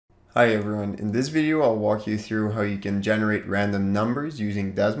Hi everyone, in this video I'll walk you through how you can generate random numbers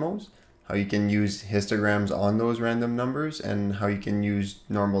using Desmos, how you can use histograms on those random numbers, and how you can use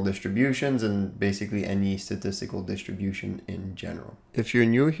normal distributions and basically any statistical distribution in general. If you're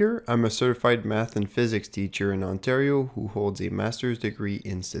new here, I'm a certified math and physics teacher in Ontario who holds a master's degree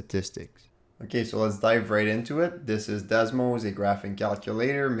in statistics. Okay, so let's dive right into it. This is Desmos, a graphing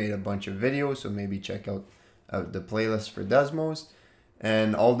calculator, made a bunch of videos, so maybe check out the playlist for Desmos.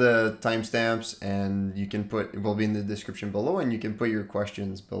 And all the timestamps, and you can put, it will be in the description below, and you can put your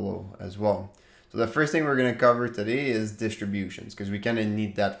questions below as well. So the first thing we're going to cover today is distributions, because we kind of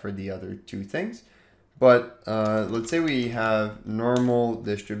need that for the other two things. But let's say we have normal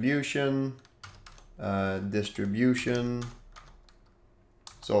distribution, so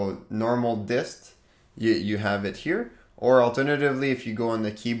normal dist, you have it here. Or alternatively, if you go on the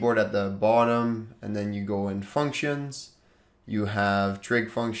keyboard at the bottom, and then you go in functions, you have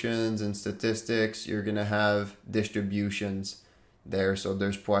trig functions and statistics, you're going to have distributions there. So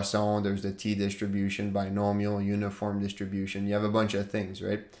there's Poisson, there's the t distribution, binomial, uniform distribution. You have a bunch of things,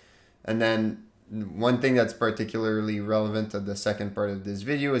 right? And then one thing that's particularly relevant to the second part of this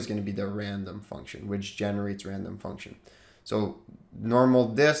video is going to be the random function, which generates random function. So normal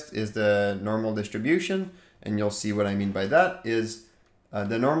dist is the normal distribution, and you'll see what I mean by that is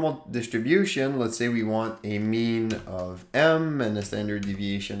the normal distribution. Let's say we want a mean of m and a standard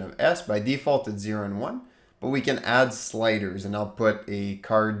deviation of s. By default, it's 0 and 1, but we can add sliders, and I'll put a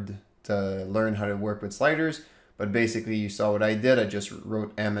card to learn how to work with sliders. But basically, you saw what I did. I just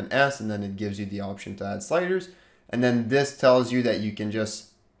wrote m and s, and then it gives you the option to add sliders. And then this tells you that you can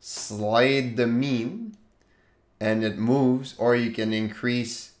just slide the mean, and it moves, or you can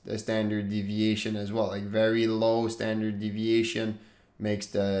increase the standard deviation as well. Like very low standard deviation makes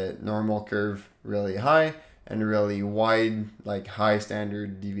the normal curve really high, and really wide, like high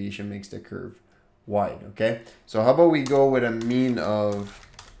standard deviation, makes the curve wide. Okay, so how about we go with a mean of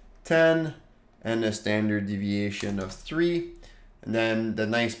 10 and a standard deviation of 3. And then the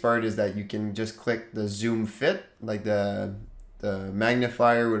nice part is that you can just click the zoom fit, like the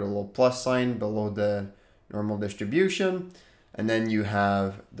magnifier with a little plus sign below the normal distribution, and then you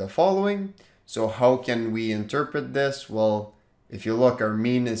have the following. So how can we interpret this? Well, if you look, our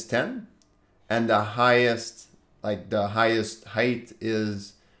mean is 10, and the highest height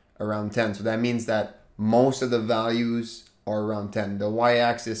is around 10. So that means that most of the values are around 10. The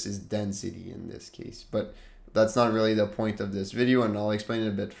y-axis is density in this case, but that's not really the point of this video, and I'll explain it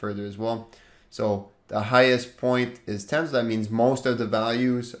a bit further as well. So the highest point is 10, so that means most of the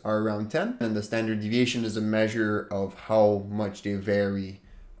values are around 10, and the standard deviation is a measure of how much they vary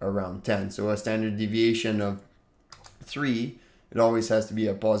around 10. So a standard deviation of 3, it always has to be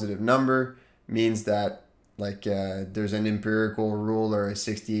a positive number, means that like there's an empirical rule or a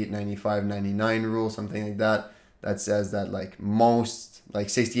 68, 95, 99 rule, something like that, that says that like most, like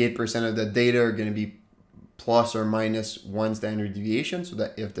 68% of the data are going to be plus or minus 1 standard deviation. So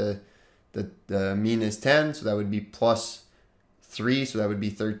that if the mean is 10, so that would be plus 3, so that would be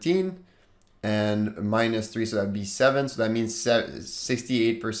 13, and minus 3, so that would be 7. So that means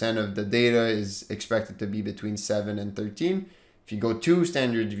 68% of the data is expected to be between 7 and 13. If you go 2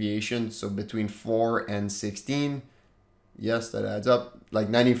 standard deviations, so between 4 and 16, yes, that adds up. Like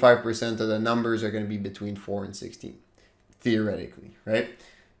 95% of the numbers are going to be between 4 and 16, theoretically, right?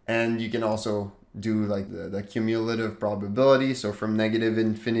 And you can also do like the cumulative probability. So from negative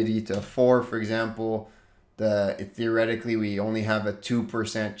infinity to 4, for example, theoretically we only have a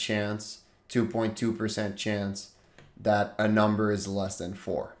 2% chance, 2.2% chance that a number is less than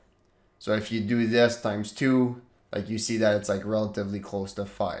 4. So if you do this times 2, like you see that it's like relatively close to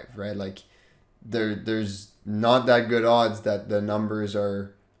 5, right? Like there's not that good odds that the numbers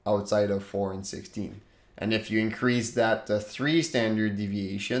are outside of 4 and 16. And if you increase that to 3 standard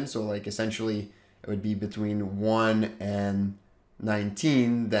deviations, so like essentially it would be between 1 and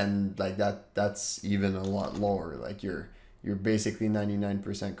 19, then like that's even a lot lower. Like you're basically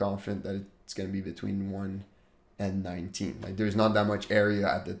 99% confident that it's going to be between 1 and 19. Like there's not that much area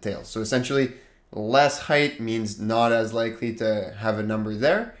at the tail. So essentially less height means not as likely to have a number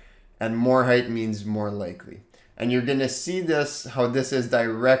there, and more height means more likely. And you're going to see this, how this is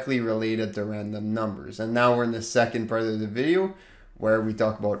directly related to random numbers. And now we're in the second part of the video where we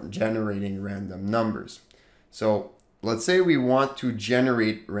talk about generating random numbers. So let's say we want to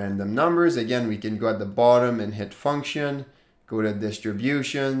generate random numbers. Again, we can go at the bottom and hit function, go to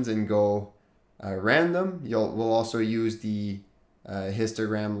distributions and go random. We'll also use the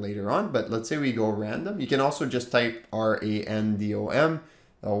histogram later on, but let's say we go random. You can also just type random,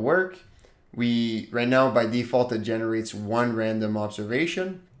 that'll work. Right now by default it generates 1 random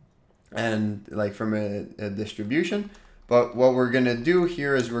observation, and like from a distribution. But what we're gonna do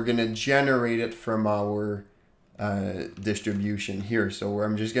here is we're gonna generate it from our distribution here. So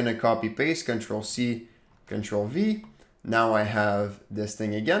I'm just gonna copy paste, Control C, Control V. Now I have this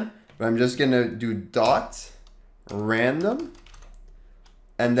thing again, but I'm just gonna do dot random,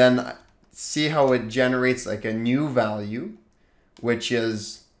 and then see how it generates like a new value, which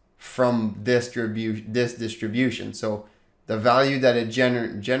is from this distribution. So the value that it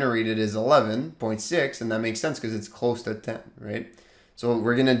generated is 11.6, and that makes sense because it's close to 10, right? So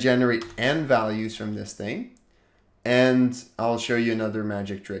we're gonna generate n values from this thing, and I'll show you another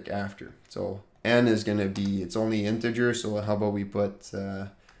magic trick after. So n is gonna be, it's only integer, so how about we put,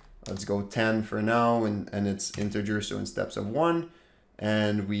 let's go 10 for now, and it's integer, so in steps of 1,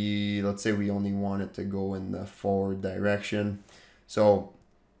 and let's say we only want it to go in the forward direction. So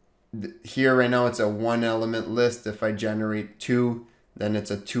here right now it's a 1 element list. If I generate 2, then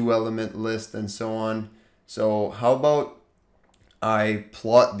it's a 2 element list, and so on. So how about I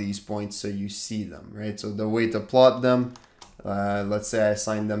plot these points so you see them, right? So the way to plot them, let's say I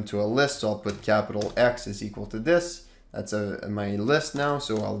assign them to a list, so I'll put capital X is equal to this. That's my list now,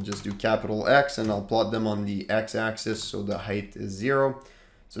 so I'll just do capital X, and I'll plot them on the x-axis, so the height is 0.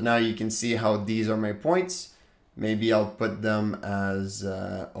 So now you can see how these are my points. Maybe I'll put them as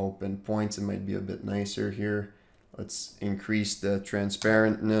open points. It might be a bit nicer here. Let's increase the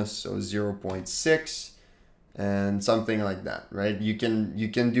transparentness, so 0.6 and something like that, right? You can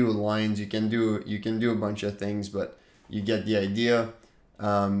do lines, you can do a bunch of things, but you get the idea.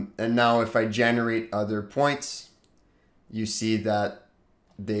 And now if I generate other points, you see that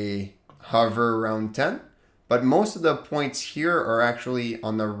they hover around 10, but most of the points here are actually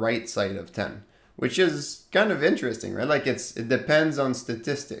on the right side of 10, which is kind of interesting, right? Like it depends on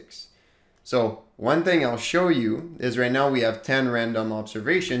statistics. So one thing I'll show you is right now we have 10 random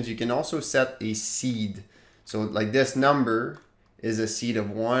observations. You can also set a seed. So like this number is a seed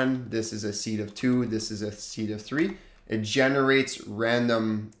of 1, this is a seed of 2, this is a seed of 3. It generates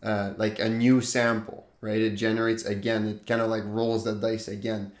random, like a new sample, right? It generates again, it kind of like rolls the dice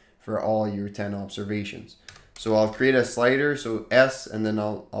again for all your 10 observations. So I'll create a slider, so S, and then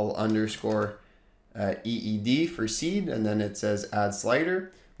I'll underscore EED for seed, and then it says add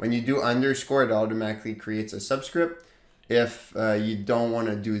slider. When you do underscore, it automatically creates a subscript. If you don't want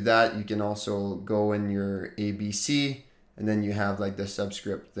to do that, you can also go in your ABC, and then you have like the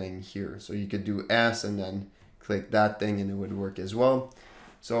subscript thing here. So you could do S and then click that thing, and it would work as well.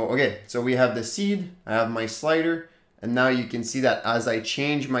 So okay, so we have the seed, I have my slider, and now you can see that as I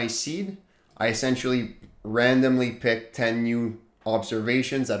change my seed, I essentially randomly pick 10 new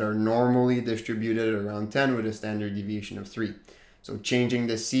observations that are normally distributed around 10 with a standard deviation of 3. So changing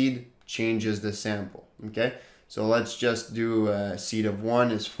the seed changes the sample, okay? So let's just do a seed of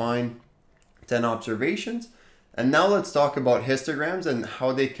 1 is fine, 10 observations. And now let's talk about histograms and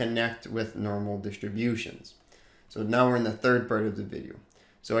how they connect with normal distributions. So now we're in the third part of the video.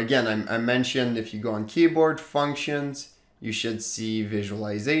 So again, I mentioned if you go on keyboard, functions, you should see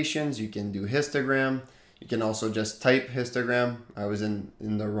visualizations. You can do histogram. You can also just type histogram. I was in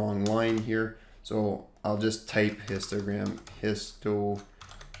the wrong line here. So I'll just type histogram,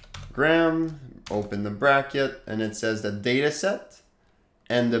 open the bracket, and it says the data set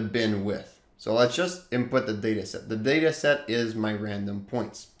and the bin width. So let's just input the data set. The data set is my random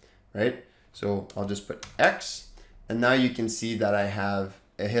points, right? So I'll just put X, and now you can see that I have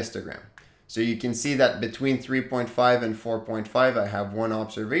a histogram. So you can see that between 3.5 and 4.5, I have one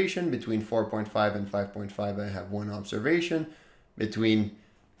observation. Between 4.5 and 5.5, I have one observation. Between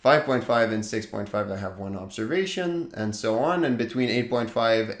 5.5 and 6.5, I have one observation, and so on. And between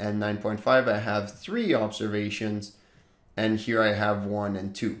 8.5 and 9.5, I have 3 observations. And here I have 1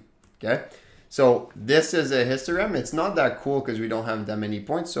 and 2, okay? So this is a histogram. It's not that cool because we don't have that many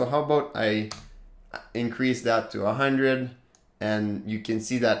points. So how about I increase that to 100? And you can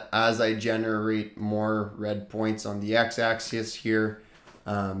see that as I generate more red points on the x-axis here,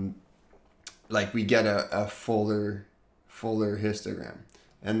 like we get a fuller histogram.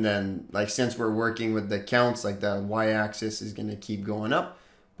 And then like since we're working with the counts, like the y-axis is going to keep going up.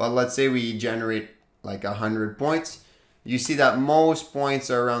 But let's say we generate like 100 points. You see that most points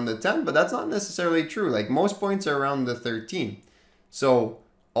are around the 10, but that's not necessarily true. Like most points are around the 13. So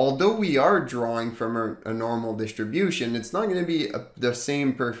although we are drawing from a normal distribution, it's not going to be the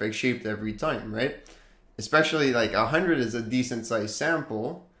same perfect shape every time, right? Especially like 100 is a decent sized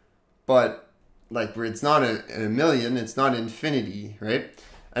sample, but like where it's not a million, it's not infinity, right?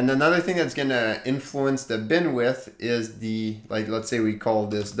 And another thing that's going to influence the bin width is the, like let's say we call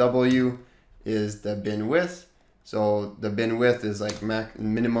this W is the bin width. So the bin width is like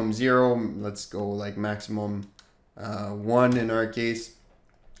minimum 0. Let's go like maximum 1 in our case.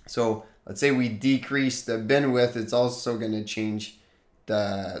 So let's say we decrease the bin width, it's also going to change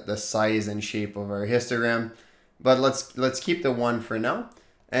the size and shape of our histogram. But let's keep the 1 for now.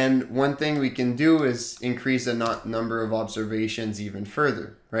 And one thing we can do is increase the number of observations even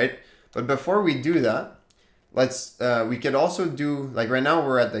further, right? But before we do that, we could also do, like right now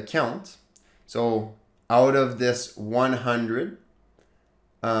we're at the count. So out of this 100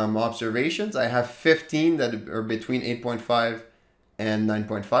 observations, I have 15 that are between 8.5 and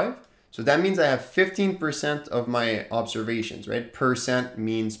 9.5. So that means I have 15% of my observations, right? Percent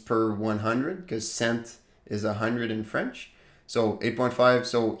means per 100 because cent is 100 in French. So 8.5.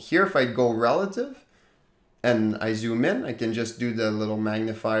 So here, if I go relative and I zoom in, I can just do the little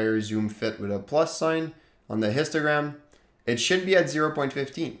magnifier zoom fit with a plus sign on the histogram. It should be at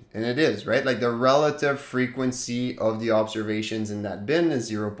 0.15, and it is, right? Like the relative frequency of the observations in that bin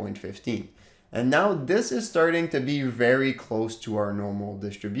is 0.15. And now this is starting to be very close to our normal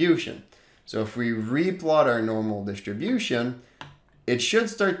distribution. So if we replot our normal distribution, it should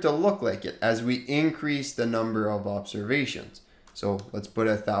start to look like it as we increase the number of observations. So let's put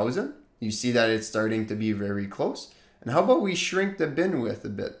 1,000. You see that it's starting to be very close. And how about we shrink the bin width a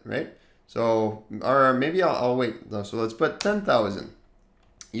bit, right? So, or maybe I'll wait. So let's put 10,000.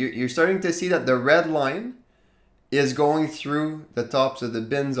 You're starting to see that the red line is going through the tops of the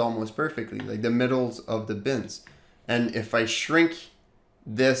bins almost perfectly, like the middles of the bins. And if I shrink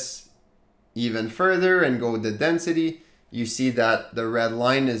this even further and go the density, you see that the red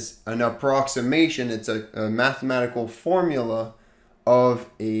line is an approximation. It's a mathematical formula of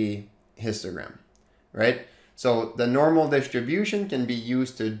a histogram, right? So the normal distribution can be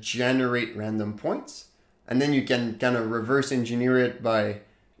used to generate random points. And then you can kind of reverse engineer it by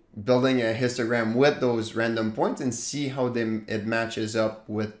building a histogram with those random points and see how it matches up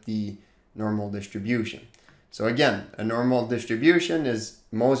with the normal distribution. So again, a normal distribution is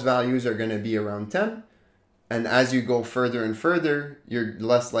most values are going to be around 10. And as you go further and further, you're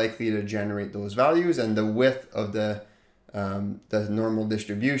less likely to generate those values. And the width of the normal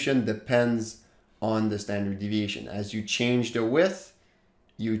distribution depends on the standard deviation. As you change the width,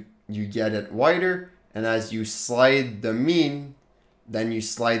 you get it wider, and as you slide the mean, then you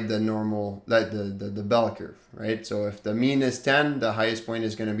slide the normal, the bell curve, right? So if the mean is 10, the highest point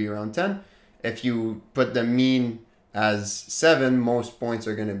is going to be around 10. If you put the mean as 7, most points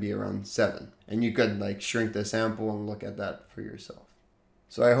are going to be around 7. And you could like shrink the sample and look at that for yourself.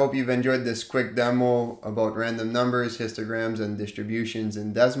 So I hope you've enjoyed this quick demo about random numbers, histograms, and distributions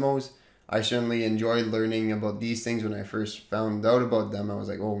in Desmos. I certainly enjoyed learning about these things when I first found out about them. I was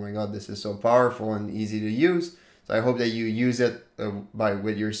like, oh my God, this is so powerful and easy to use. So I hope that you use it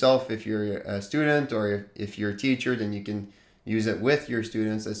with yourself if you're a student, or if you're a teacher, then you can use it with your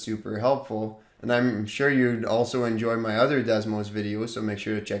students. That's super helpful. And I'm sure you'd also enjoy my other Desmos videos, so make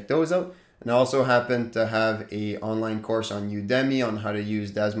sure to check those out. And I also happen to have an online course on Udemy on how to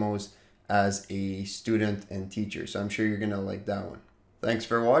use Desmos as a student and teacher. So I'm sure you're going to like that one. Thanks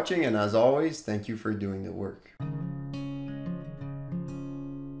for watching, and as always, thank you for doing the work.